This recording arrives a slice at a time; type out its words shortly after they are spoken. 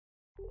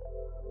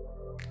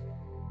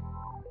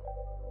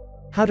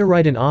How to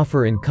write an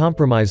offer in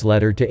compromise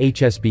letter to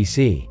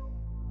HSBC.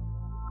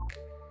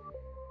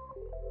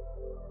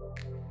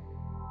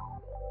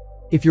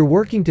 If you're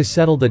working to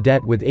settle the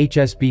debt with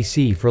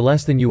HSBC for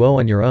less than you owe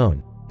on your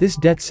own, this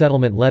debt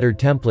settlement letter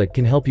template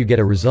can help you get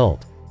a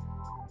result.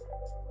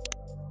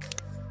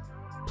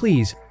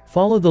 Please,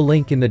 follow the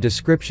link in the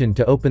description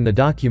to open the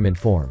document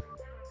form.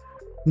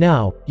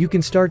 Now, you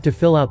can start to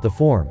fill out the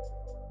form.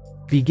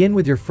 Begin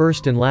with your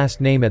first and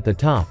last name at the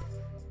top.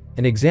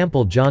 An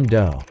example: John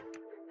Doe.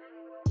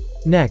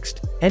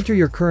 Next, enter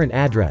your current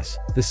address,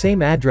 the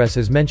same address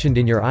as mentioned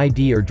in your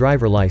ID or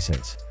driver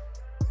license.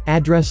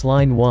 Address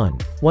line 1,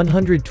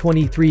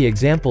 123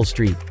 Example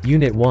Street,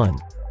 Unit 1.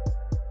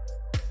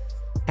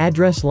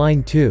 Address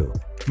line 2,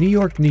 New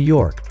York, New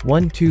York,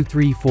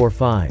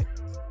 12345.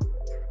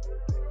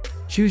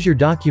 Choose your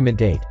document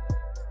date.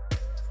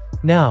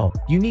 Now,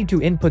 you need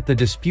to input the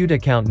dispute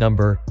account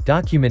number,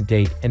 document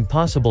date, and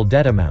possible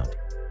debt amount.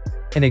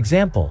 An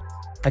example: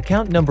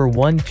 account number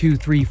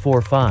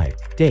 12345,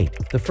 date,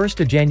 the 1st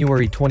of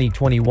January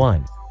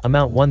 2021,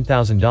 amount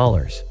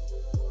 $1,000.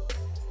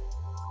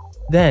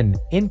 Then,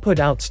 input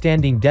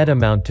outstanding debt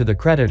amount to the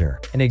creditor,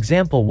 an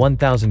example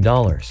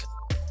 $1,000.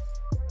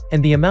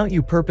 And the amount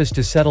you purpose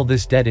to settle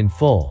this debt in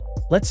full,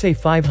 let's say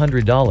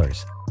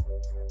 $500.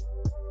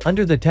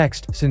 Under the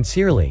text,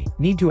 sincerely,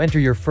 need to enter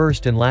your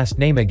first and last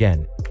name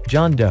again,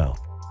 John Doe.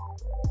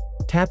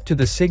 Tap to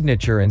the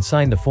signature and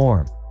sign the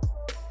form.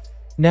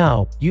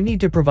 Now, you need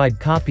to provide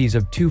copies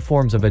of 2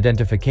 forms of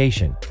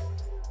identification.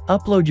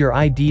 Upload your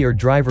ID or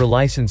driver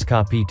license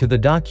copy to the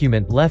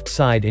document left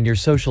side and your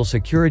social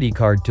security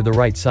card to the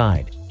right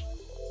side.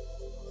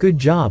 Good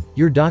job,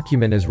 your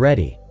document is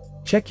ready.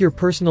 Check your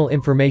personal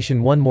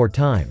information one more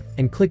time,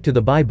 and click to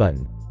the Buy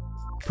button.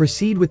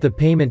 Proceed with the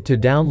payment to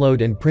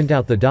download and print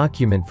out the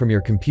document from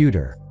your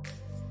computer.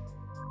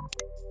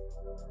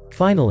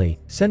 Finally,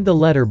 send the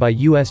letter by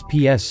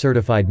USPS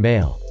certified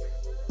mail.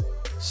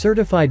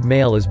 Certified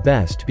mail is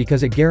best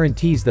because it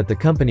guarantees that the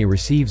company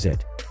receives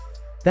it.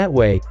 That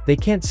way, they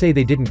can't say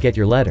they didn't get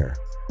your letter.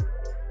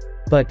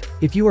 But,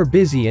 if you are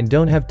busy and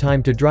don't have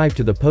time to drive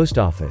to the post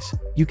office,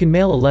 you can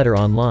mail a letter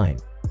online.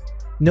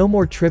 No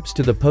more trips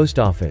to the post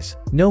office,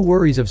 no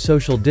worries of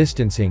social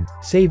distancing,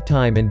 save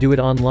time and do it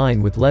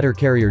online with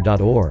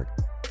lettercarrier.org.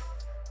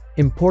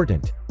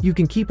 Important: you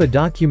can keep a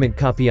document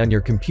copy on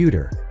your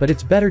computer, but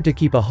it's better to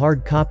keep a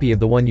hard copy of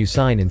the one you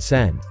sign and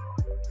send.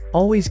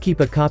 Always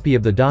keep a copy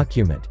of the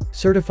document,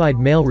 certified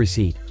mail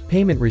receipt,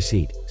 payment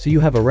receipt, so you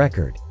have a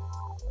record.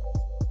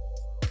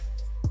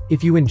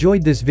 If you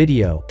enjoyed this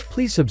video,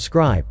 please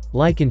subscribe,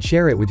 like and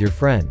share it with your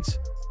friends.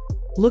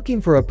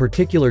 Looking for a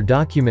particular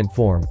document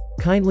form?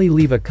 Kindly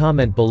leave a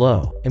comment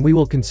below, and we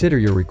will consider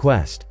your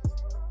request.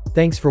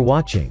 Thanks for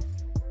watching.